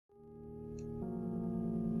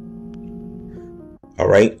All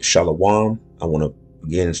right, Shalom. I want to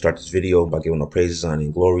begin and start this video by giving our praises, honor,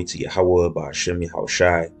 and glory to Yahweh, Bahashem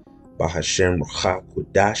Yahushai, Bahashem Ruach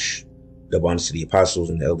Kodash, double honors to the apostles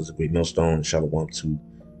and the elders of Great Millstone. Shalom to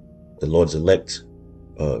the Lord's elect.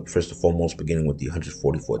 First and foremost, beginning with the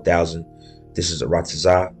 144,000. This is a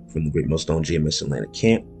Ratazah from the Great Millstone GMS Atlanta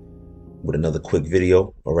camp with another quick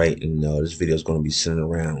video. All right, and this video is going to be centered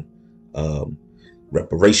around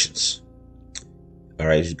reparations. All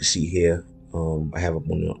right, as you can see here, I have it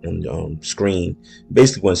on the screen.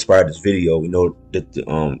 Basically, what inspired this video, we know that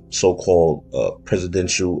the so-called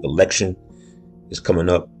presidential election is coming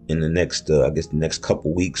up in the next, I guess, the next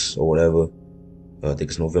couple weeks or whatever. I think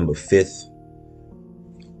it's November 5th,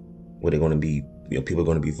 where they're going to be, people are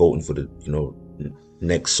going to be voting for the,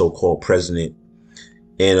 next so-called president.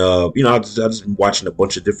 And I've just been watching a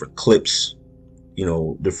bunch of different clips,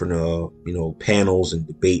 different panels and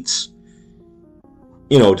debates.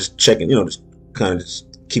 Just checking, just kind of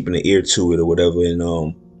just keeping an ear to it or whatever. And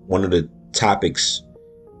one of the topics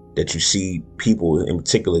that you see people, in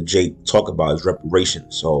particular Jake, talk about is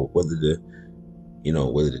reparations. So whether the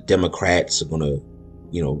Democrats are gonna,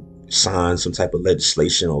 sign some type of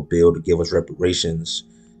legislation or bill to give us reparations.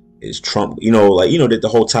 Is Trump, that the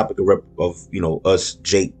whole topic of us,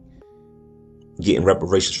 Jake, getting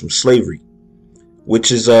reparations from slavery,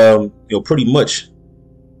 which is pretty much,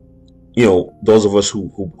 those of us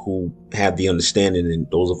who have the understanding, and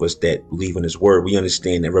those of us that believe in his word, we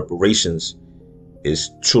understand that reparations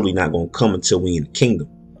is truly not going to come until we in the kingdom.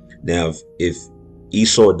 Now, if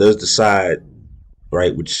Esau does decide,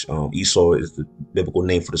 right, which Esau is the biblical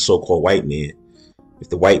name for the so-called white man, if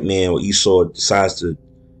the white man or Esau decides to,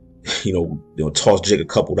 toss Jake a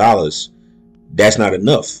couple dollars, that's not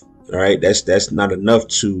enough. All right, that's not enough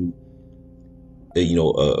to,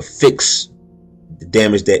 fix the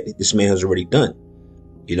damage that this man has already done.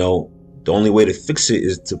 The only way to fix it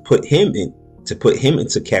is to put him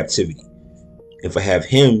into captivity, and for have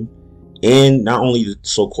him and not only the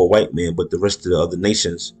so-called white man, but the rest of the other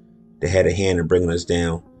nations that had a hand in bringing us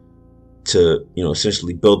down to,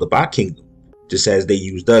 essentially build up our kingdom, just as they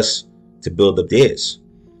used us to build up theirs.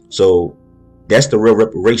 So that's the real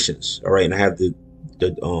reparations. All right, and I have the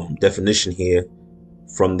definition here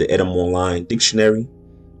from the Edom Online Dictionary.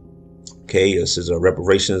 Okay, it says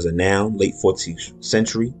reparations, a noun, late 14th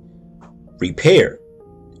century. Repair,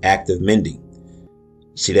 act of mending.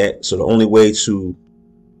 See that? So the only way to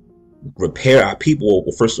repair our people,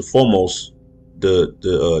 well, first and foremost,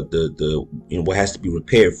 what has to be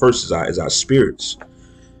repaired first is our spirits.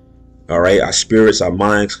 All right, our spirits, our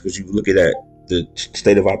minds. Because you look at that, the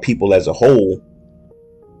state of our people as a whole,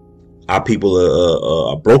 our people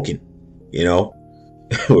are broken.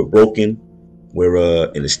 We're broken. We're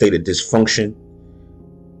in a state of dysfunction.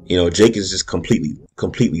 Jake is just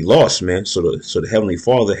completely lost, man. So the Heavenly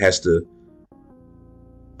Father has to,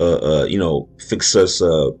 fix us,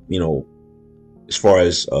 as far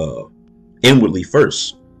as inwardly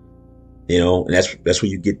first, and that's where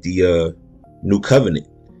you get the new covenant,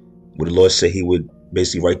 where the Lord said He would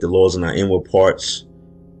basically write the laws in our inward parts,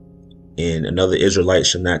 and another Israelite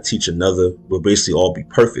shall not teach another. We'll basically all be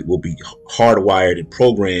perfect. We'll be hardwired and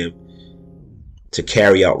programmed to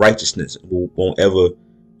carry out righteousness. We won't ever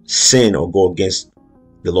sin or go against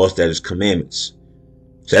the law, statutes, commandments.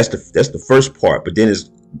 So that's the first part. But then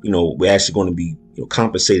we're actually going to be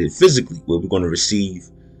compensated physically, where we're going to receive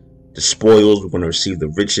the spoils, we're going to receive the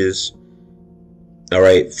riches. All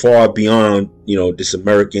right, far beyond this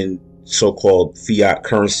American so-called fiat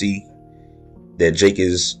currency that Jake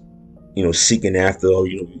is seeking after.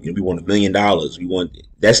 We want $1 million. We want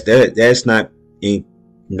that's not in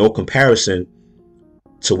no comparison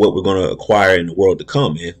to what we're going to acquire in the world to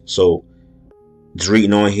come, man. So just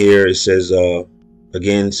reading on here, it says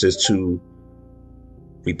again, it says to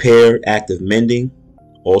repair, act of mending,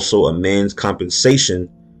 also amends, compensation,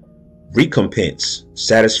 recompense,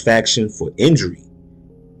 satisfaction for injury,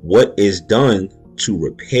 what is done to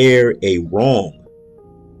repair a wrong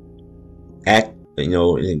act. And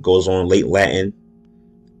it goes on, late Latin,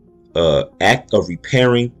 act of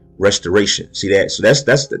repairing, restoration. See that? So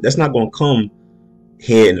that's not going to come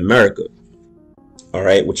here in America. All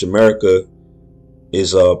right, which America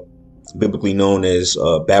is biblically known as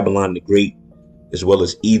Babylon the Great, as well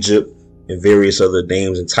as Egypt and various other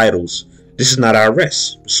names and titles. This is not our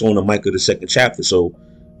rest. So in the Micah, the 2nd chapter. So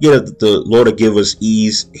yeah, the Lord will give us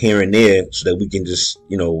ease here and there so that we can just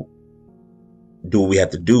do what we have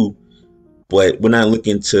to do. But we're not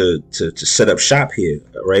looking to set up shop here.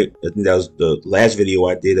 All right, I think that was the last video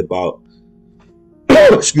I did about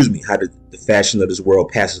excuse me, how the fashion of this world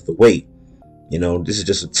passes away. This is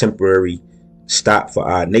just a temporary stop for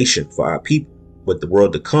our nation, for our people. but the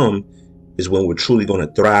world to come is when we're truly going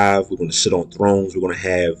to thrive. We're going to sit on thrones. We're going to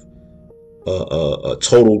have a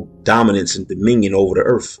total dominance and dominion over the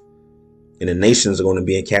earth, and the nations are going to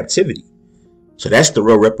be in captivity. So that's the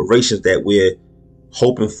real reparations that we're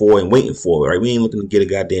hoping for and waiting for, right? We ain't looking to get a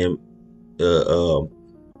goddamn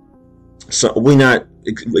so we're not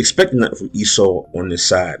expecting nothing from Esau on this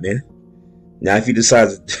side, man. Now if he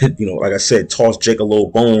decides to, you know, like I said, toss Jake a little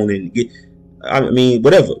bone and get, I mean,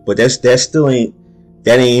 whatever, but that still ain't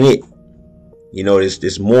it. You know,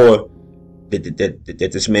 there's more that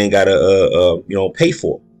this man gotta you know, pay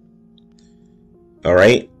for. All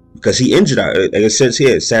right, because he injured our, like it says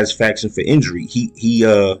here, satisfaction for injury. He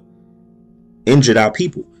injured our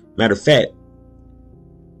people. Matter of fact,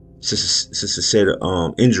 since it said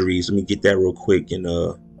injuries, let me get that real quick. And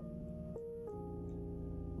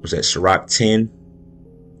was that Sirach 10?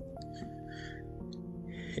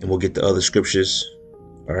 And we'll get the other scriptures.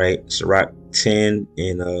 All right, Sirach 10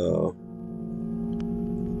 and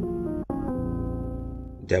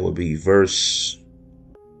that would be verse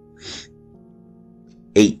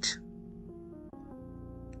 8.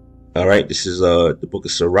 All right, this is the book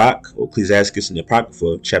of Sirach, or Ecclesiastes in the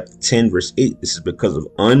Apocrypha, chapter 10, verse 8. This is because of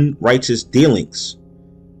unrighteous dealings.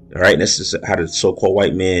 All right, this is how the so-called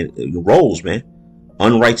white man rolls, man.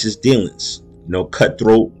 Unrighteous dealings, you know,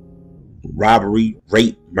 cutthroat, robbery,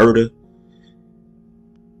 rape, murder,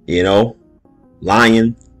 you know,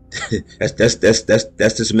 lying. that's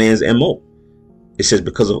this man's MO. It says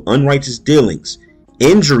because of unrighteous dealings,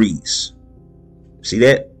 injuries. See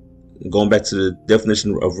that? Going back to the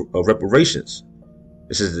definition of reparations.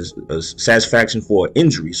 This is a satisfaction for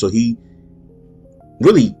injury. So he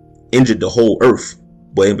really injured the whole earth,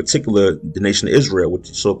 but in particular the nation of Israel, which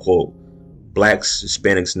is so-called blacks,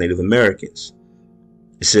 Hispanics, Native Americans.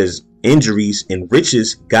 It says injuries and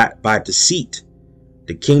riches got by deceit.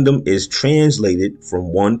 The kingdom is translated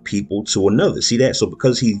from one people to another. See that? So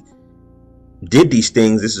because he did these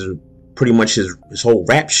things, this is pretty much his whole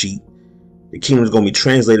rap sheet. The kingdom is going to be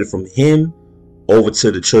translated from him over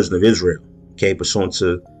to the children of Israel. Okay, pursuant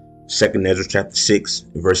to 2nd Ezra chapter 6,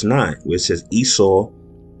 verse 9, where it says Esau,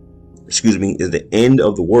 is the end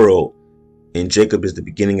of the world, and Jacob is the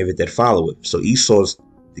beginning of it that followeth. So Esau's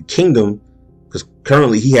the kingdom, because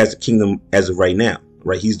currently he has the kingdom as of right now,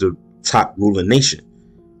 right? He's the top ruling nation.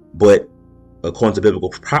 But according to biblical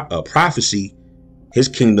prophecy, his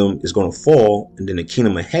kingdom is going to fall, and then the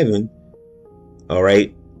kingdom of heaven, all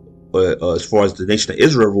right, as far as the nation of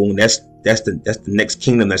Israel ruling, that's the next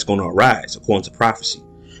kingdom that's going to arise according to prophecy.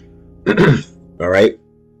 All right,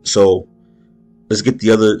 so let's get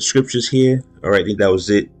the other scriptures here. All right, I think that was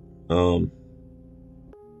it.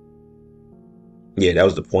 Yeah, that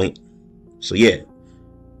was the point. So yeah,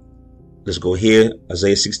 let's go here,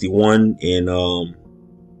 Isaiah 61, and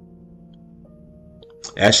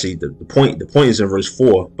actually the point is in verse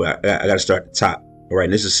 4, but I got to start at the top. All right,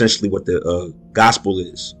 and this is essentially what the gospel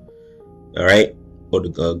is. All right, or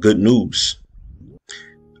the good news.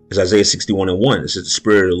 It's Isaiah 61 and 1. It says the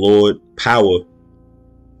Spirit of the Lord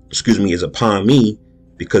is upon me,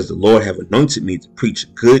 because the Lord have anointed me to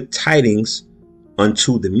preach good tidings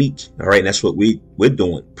unto the meek. All right, and that's what we're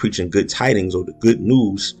doing, preaching good tidings, or the good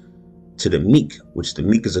news to the meek, which the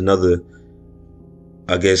meek is another,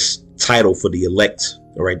 I guess, title for the elect.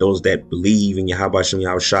 All right, those that believe in Yahweh Shem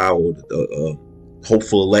Yahushua, or the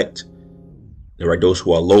hopeful elect. All right, those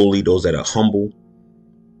who are lowly, those that are humble.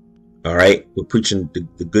 All right, we're preaching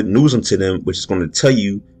the good news unto them, which is going to tell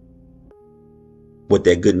you what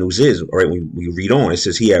that good news is. All right, we read on. It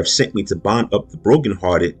says, He have sent me to bind up the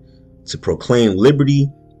brokenhearted, to proclaim liberty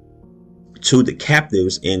to the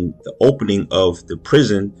captives, and the opening of the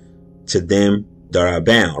prison to them that are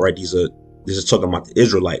bound. All right, this is talking about the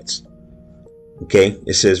Israelites. Okay,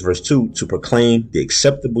 it says verse 2, to proclaim the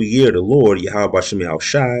acceptable year of the Lord, Yahweh Bashem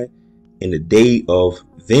Yahushai, in the day of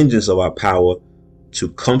vengeance of our power, to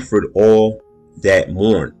comfort all that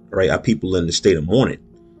mourn. All right, our people in the state of mourning.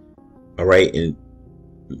 All right, and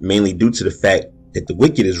mainly due to the fact that the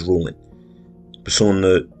wicked is ruling, pursuant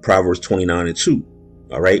to Proverbs 29 and 2.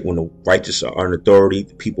 All right, when the righteous are in authority,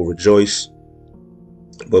 the people rejoice,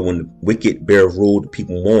 but when the wicked bear rule, the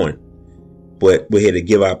people mourn. But we're here to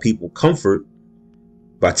give our people comfort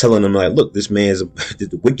by telling them, like, look,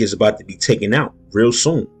 the wicked is about to be taken out real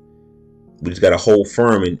soon. We just got to hold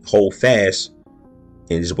firm and hold fast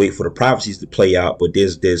and just wait for the prophecies to play out. But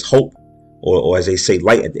there's hope, or as they say,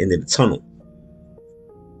 light at the end of the tunnel.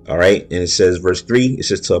 All right. And it says, verse 3, it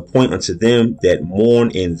says, to appoint unto them that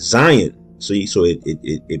mourn in Zion. So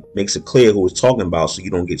it makes it clear who it's talking about, so you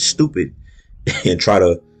don't get stupid and try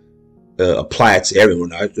to apply it to everyone.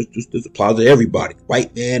 No, it applies to everybody,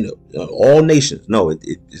 white man, all nations. No,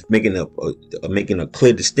 it's making a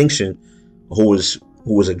clear distinction of who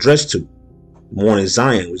is addressed to. Morning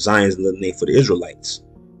Zion, Zion is the name for the Israelites.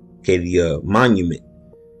 Okay, the monument.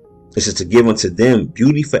 This is to give unto them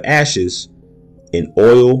beauty for ashes, and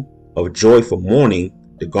oil of joy for mourning,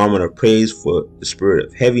 the garment of praise for the spirit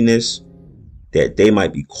of heaviness, that they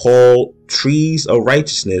might be called trees of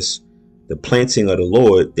righteousness, the planting of the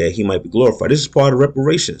Lord, that he might be glorified. This is part of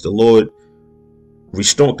reparations. The Lord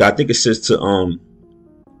restored. I think it says to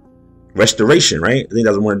restoration, right? I think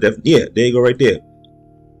that's one of yeah, there you go, right there.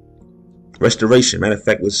 Restoration. Matter of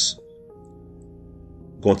fact, let's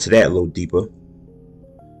go into that a little deeper.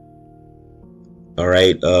 All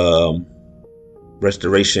right,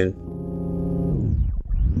 restoration.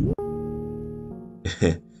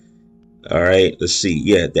 All right, let's see.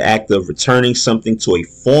 Yeah, the act of returning something to a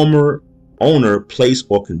former owner, place,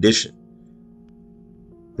 or condition.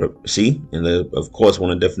 See, and of course,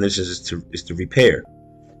 one of the definitions is to repair.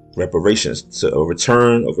 Reparations, to a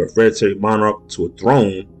return of a hereditary monarch to a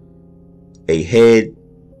throne, a head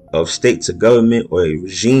of state to government, or a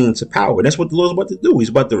regime to power. And that's what the Lord's about to do. He's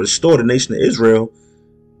about to restore the nation of Israel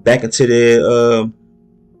back into their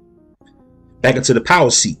back into the power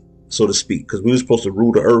seat, so to speak, because we were supposed to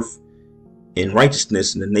rule the earth in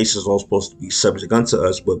righteousness, and the nations are all supposed to be subject unto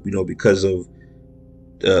us. But because of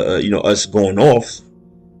us going off,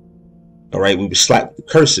 all right, we were slapped with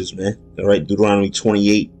the curses, man. All right, Deuteronomy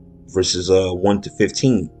 28 verses 1 to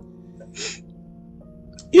 15.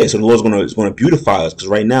 Yeah, so the Lord's gonna beautify us, because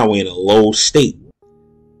right now we're in a low state,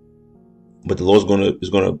 but the Lord's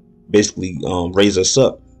gonna basically raise us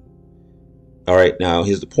up. All right, now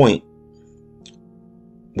here's the point.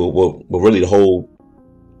 Well, really the whole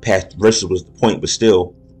past verses was the point, but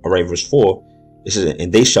still, all right, verse 4, it says,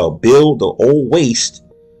 and they shall build the old waste,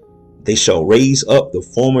 they shall raise up the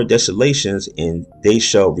former desolations, and they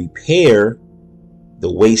shall repair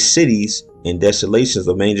the waste cities and desolations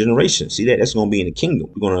of many generations. See that? That's going to be in the kingdom.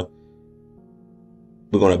 We're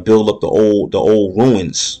going to build up the old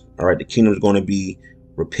ruins. All right, the kingdom is going to be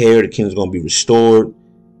repaired. The kingdom is going to be restored,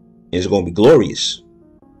 and it's going to be glorious.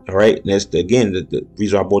 All right, and that's again the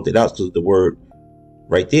reason I brought that out, because of the word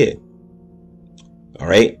right there. All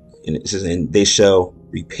right, and it says, and they shall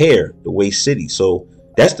repair the waste city. So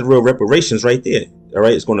that's the real reparations right there. All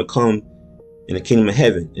right, it's going to come in the kingdom of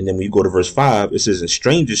heaven. And then when you go to verse 5, it says, and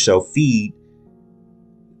strangers shall stand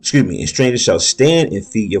and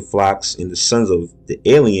feed your flocks, and the sons of the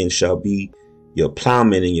alien shall be your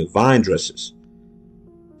plowmen and your vine dressers.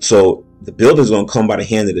 So the building's going to come by the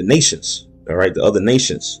hand of the nations. All right, the other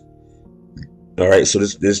nations. All right, so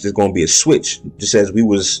this is going to be a switch. Just as we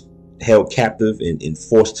was held captive and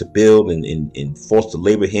forced to build and forced to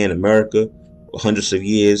labor here in America for hundreds of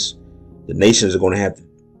years, the nations are going to have to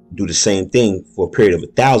do the same thing for a period of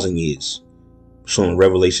 1,000 years. Shown in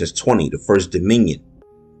Revelations 20, the first dominion.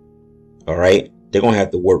 All right, they're going to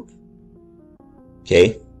have to work.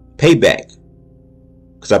 Okay, payback.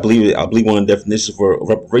 Because I believe one of the definitions for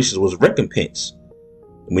reparations was recompense.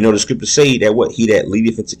 And we know the scriptures say that what he that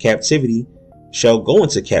leadeth into captivity shall go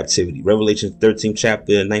into captivity. Revelation 13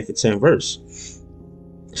 chapter 9th and 10th verse.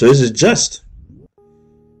 So this is just.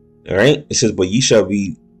 All right, it says, but ye shall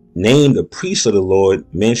be named the priests of the Lord.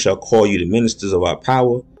 Men shall call you the ministers of our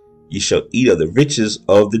power. You shall eat of the riches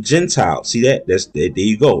of the Gentiles. See that? There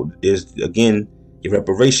you go. There's again your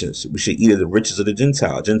reparations. We should eat of the riches of the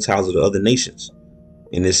Gentiles. Gentiles are the other nations.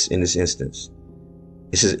 In this instance,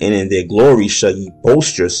 it says, and in their glory shall ye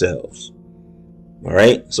boast yourselves. All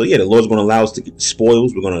right. So yeah, the Lord's going to allow us to get the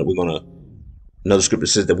spoils. We're gonna. Another scripture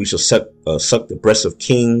says that we shall suck the breasts of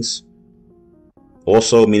kings.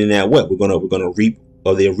 Also, meaning that what we're gonna reap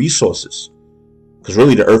of their resources, because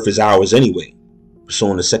really the earth is ours anyway. So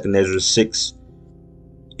in the 2nd Ezra 6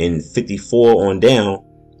 and 54 on down,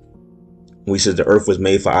 we said the earth was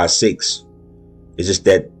made for our sakes. It's just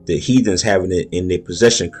that the heathens having it in their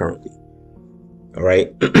possession currently. All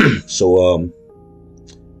right. So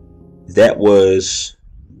that was,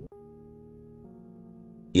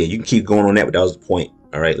 yeah, you can keep going on that, but that was the point.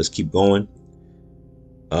 All right, let's keep going.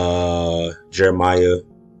 Jeremiah.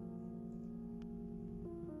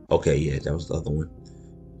 Okay, yeah, that was the other one.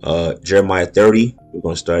 Jeremiah 30. We're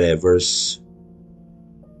going to start at verse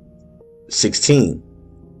 16.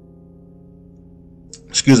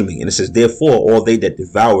 Excuse me. And it says, therefore, all they that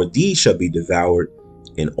devour thee shall be devoured,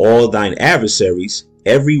 and all thine adversaries,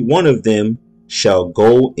 every one of them shall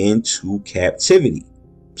go into captivity.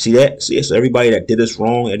 See that? See, so everybody that did us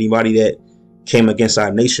wrong, anybody that came against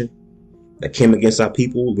our nation, that came against our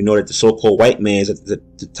people, we know that the so-called white man is at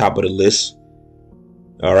the top of the list.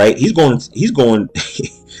 All right. He's going he's going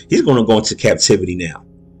to go into captivity now.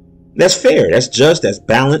 That's fair. That's just, that's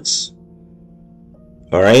balance.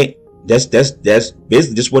 All right. That's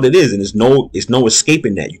basically just what it is. And it's no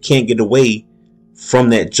escaping that. You can't get away from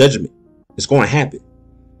that judgment. It's going to happen.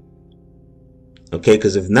 Okay,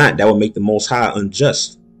 because if not, that would make the Most High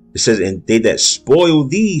unjust. It says, and they that spoil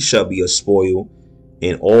thee shall be a spoil,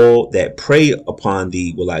 and all that prey upon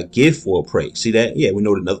thee will I give for a prey. See that? Yeah, we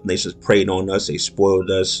know that other nations preyed on us. They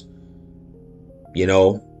spoiled us. You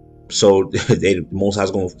know, so the Most High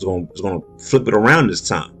is going to flip it around this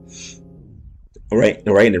time. All right,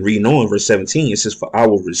 and reading on verse 17, it says, for I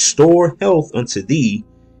will restore health unto thee,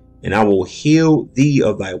 and I will heal thee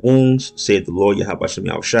of thy wounds, saith the Lord Yahweh Shem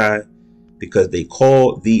Yahushai, because they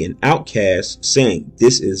call thee an outcast, saying,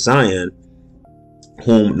 this is Zion,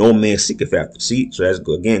 whom no man seeketh after. See, so that's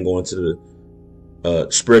again going to the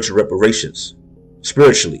spiritual reparations,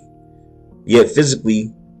 spiritually. Yet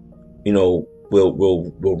physically, you know,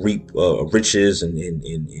 we'll reap riches and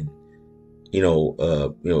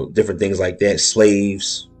different things like that,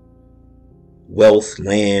 slaves, wealth,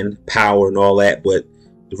 land, power, and all that. But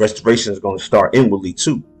the restoration is going to start inwardly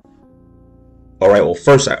too. All right. Well,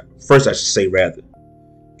 first I should say rather,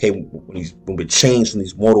 okay, when we're changed from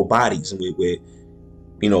these mortal bodies and we're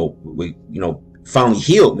finally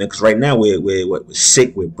healed, man. Because right now we're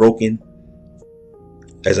sick, we're broken.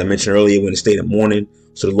 As I mentioned earlier, we're in a state of mourning.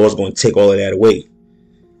 So the Lord's going to take all of that away.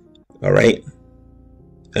 All right.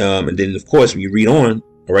 And then, of course, when you read on,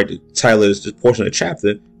 all right, the title is this portion of the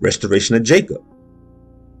chapter, Restoration of Jacob.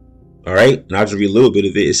 All right. And I'll just read a little bit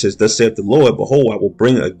of it. It says, thus saith the Lord, behold, I will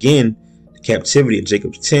bring again the captivity of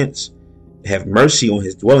Jacob's tents, and have mercy on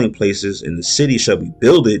his dwelling places, and the city shall be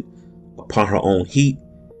builded upon her own heat,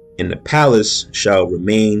 and the palace shall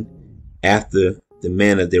remain after the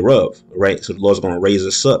manner thereof. All right. So the Lord's going to raise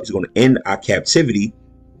us up. He's going to end our captivity.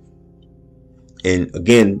 And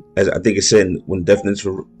again, as I think it said when the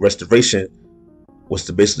definition for restoration was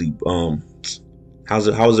to basically how is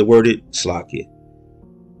it worded? Slack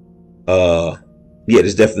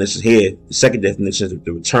this definition here. The second definition is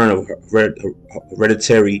the return of a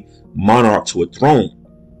hereditary monarch to a throne,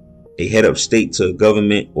 a head of state to a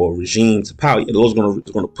government or regime to power. The Lord's going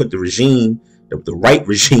to put the regime, the right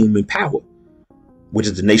regime, in power, which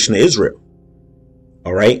is the nation of Israel.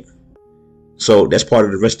 All right. So that's part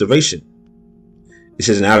of the restoration. It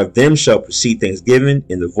says, and out of them shall proceed thanksgiving,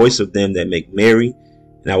 and the voice of them that make merry,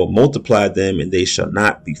 and I will multiply them, and they shall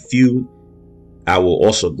not be few. I will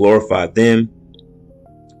also glorify them,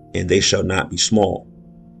 and they shall not be small.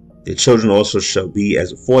 Their children also shall be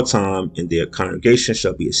as aforetime, and their congregation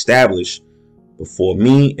shall be established before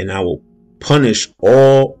me, and I will punish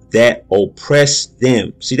all that oppress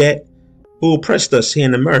them. See that? Who oppressed us here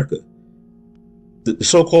in America? The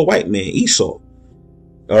so-called white man, Esau.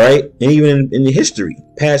 All right. And even in the history,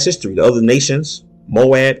 past history, the other nations,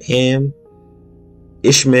 Moab, Ham,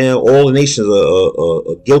 Ishmael, all the nations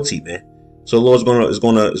are guilty, man. So the Lord's gonna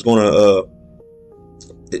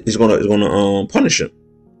punish them.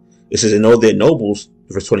 It says, and all their nobles,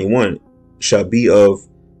 verse 21, shall be of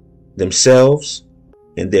themselves,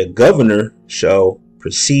 and their governor shall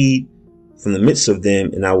proceed from the midst of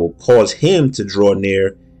them, and I will cause him to draw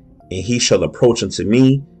near, and he shall approach unto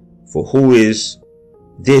me. For who is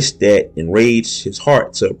this that enraged his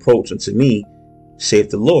heart to approach unto me, saith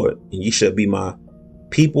the Lord? And ye shall be my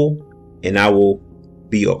people, and I will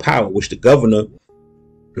be your power. Which the governor,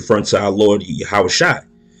 referring to our Lord Yahushua.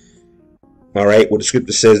 All right, well, the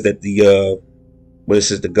scripture says that the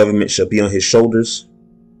government shall be on his shoulders.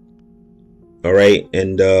 All right,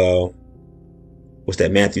 and what's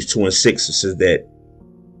that? Matthew 2:6. It says that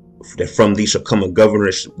from thee shall come a governor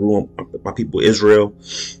that shall rule my people Israel.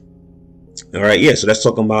 All right, yeah, so that's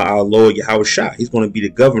talking about our Lord Yahushua. He's going to be the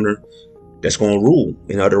governor that's going to rule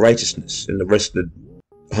in utter righteousness, and the rest of the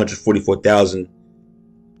 144,000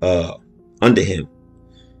 under him.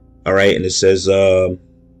 All right, and it says, I'll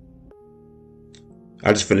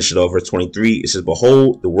just finish it off, verse 23. It says,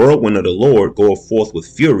 behold, the whirlwind of the Lord goeth forth with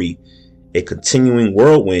fury, a continuing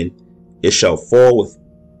whirlwind. It shall fall with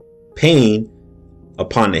pain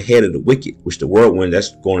upon the head of the wicked. Which the whirlwind,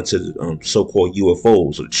 that's going to the so-called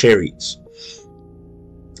UFOs or the chariots.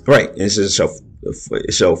 Right, and it says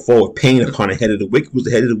it shall fall with pain upon the head of the wicked. Who's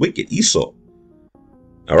the head of the wicked? Esau.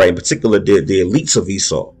 All right, in particular, the elites of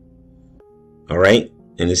Esau. All right,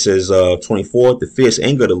 and it says 24, the fierce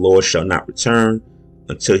anger of the Lord shall not return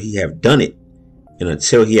until he have done it, and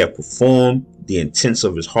until he have performed the intents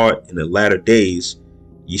of his heart. In the latter days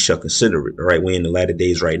ye shall consider it. All right, we're in the latter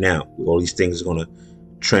days right now. All these things are going to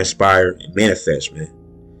transpire and manifest, man.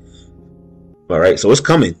 All right, so it's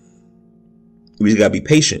coming. we just gotta be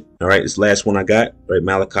patient. All right, this last one I got, right,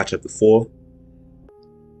 Malachi chapter 4. All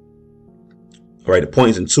right, the point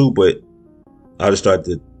is in 2, but I'll just start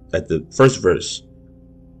at the first verse.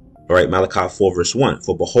 All right, Malachi 4 verse 1.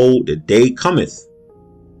 For behold, the day cometh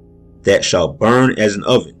that shall burn as an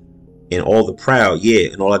oven, and all the proud, yea,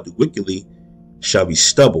 and all that do wickedly shall be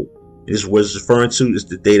stubble. And this is what it's referring to, is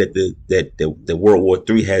the day that the World War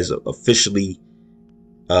III has officially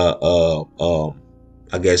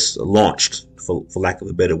I guess launched, for lack of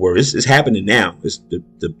a better word. It's happening now. It's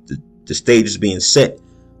the stage is being set,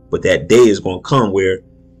 but that day is going to come where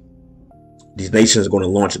these nations are going to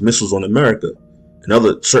launch missiles on America, and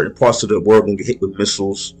other certain parts of the world are going to get hit with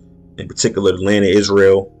missiles, in particular the land of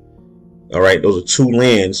Israel. All right, those are two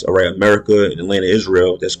lands, all right, America and the land of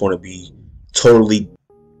Israel, that's going to be totally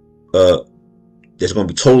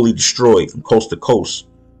destroyed from coast to coast.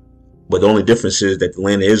 But the only difference is that the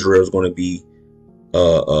land of Israel is going to be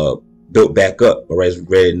built back up, all right, as we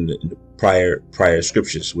read in the prior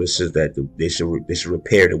scriptures, which says that they should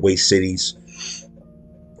repair the waste cities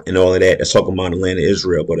and all of that. That's talking about the land of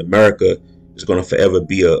Israel. But America is going to forever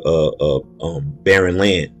be a barren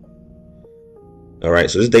land. All right,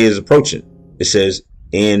 so this day is approaching. It says,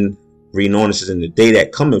 and reading on, it says, in the day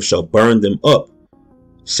that cometh shall burn them up,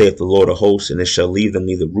 saith the Lord of hosts, and it shall leave them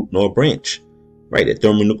neither root nor branch. Right, the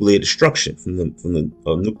thermonuclear destruction from the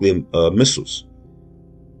nuclear missiles.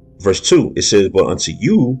 Verse 2, it says, but unto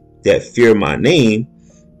you that fear my name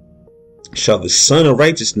shall the Son of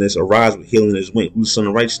Righteousness arise with healing in his wing. Who's the Son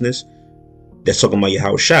of Righteousness? That's talking about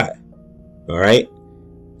Yahushua. All right,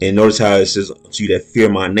 and notice how it says, unto you that fear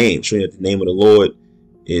my name, showing that the name of the Lord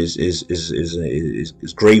is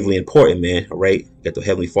gravely important, man. All right, you got the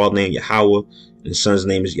Heavenly Father name Yahweh, and the Son's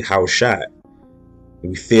name is Yahushua. And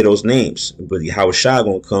we fear those names, but Yahushua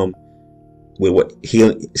gonna come with what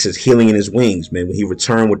healing. It says healing in his wings, man. When he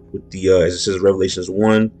returned with the as it says in Revelations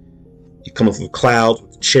 1, he cometh with clouds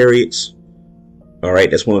with the chariots. All right,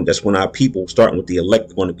 that's when our people, starting with the elect,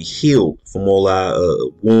 are going to be healed from all our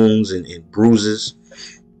wounds and bruises.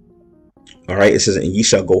 All right, it says, and ye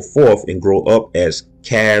shall go forth and grow up as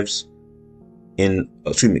calves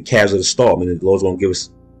calves of the stall. I mean, the Lord's going to give us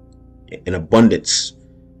an abundance.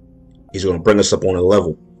 He's going to bring us up on a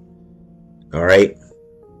level. All right,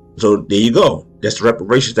 so there you go. That's the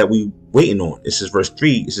reparations that we waiting on. It says verse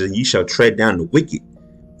 3. It says, ye shall tread down the wicked,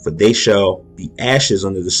 for they shall be ashes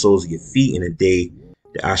under the soles of your feet in the day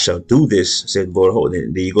that I shall do this, said the Lord of hosts.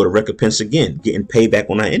 And there you go to recompense again, getting payback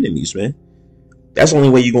on our enemies, man. That's the only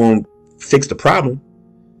way you're going to fix the problem.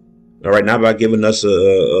 All right, not by giving us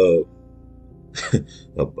a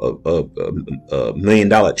 $1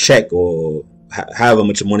 million check, or however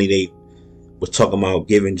much money they was talking about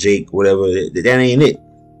giving Jake, whatever. That ain't it.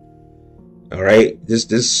 All right, this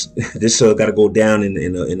got to go down in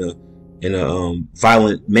a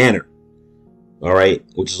violent manner. All right,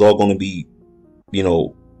 which is all going to be, you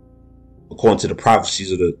know, according to the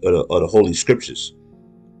prophecies of the Holy Scriptures.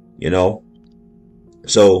 You know,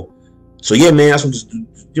 so yeah, man. I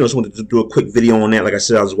just wanted to do a quick video on that. Like I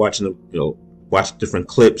said, I was watching watch different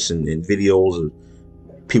clips and videos of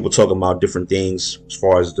people talking about different things as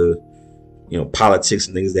far as the politics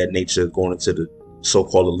and things of that nature going into the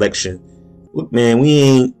so-called election. Look, man,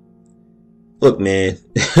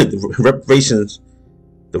 the reparations,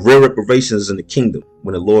 the real reparations in the kingdom,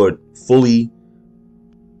 when the Lord fully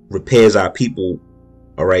repairs our people,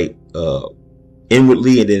 all right,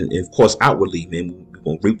 inwardly and then of course outwardly, man, we're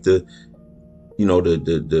gonna reap the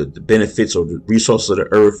benefits or the resources of the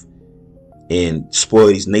earth and spoil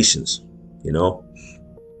these nations,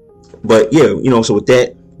 But yeah, so with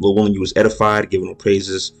that, Lord willing, you was edified, giving all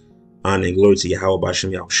praises, honor and glory to Yahweh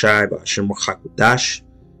B'Hashem Yahushai B'Hashem Ruach HaKodesh.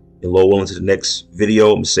 And Lord willing, to the next video,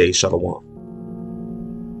 I'm going to say Shalom.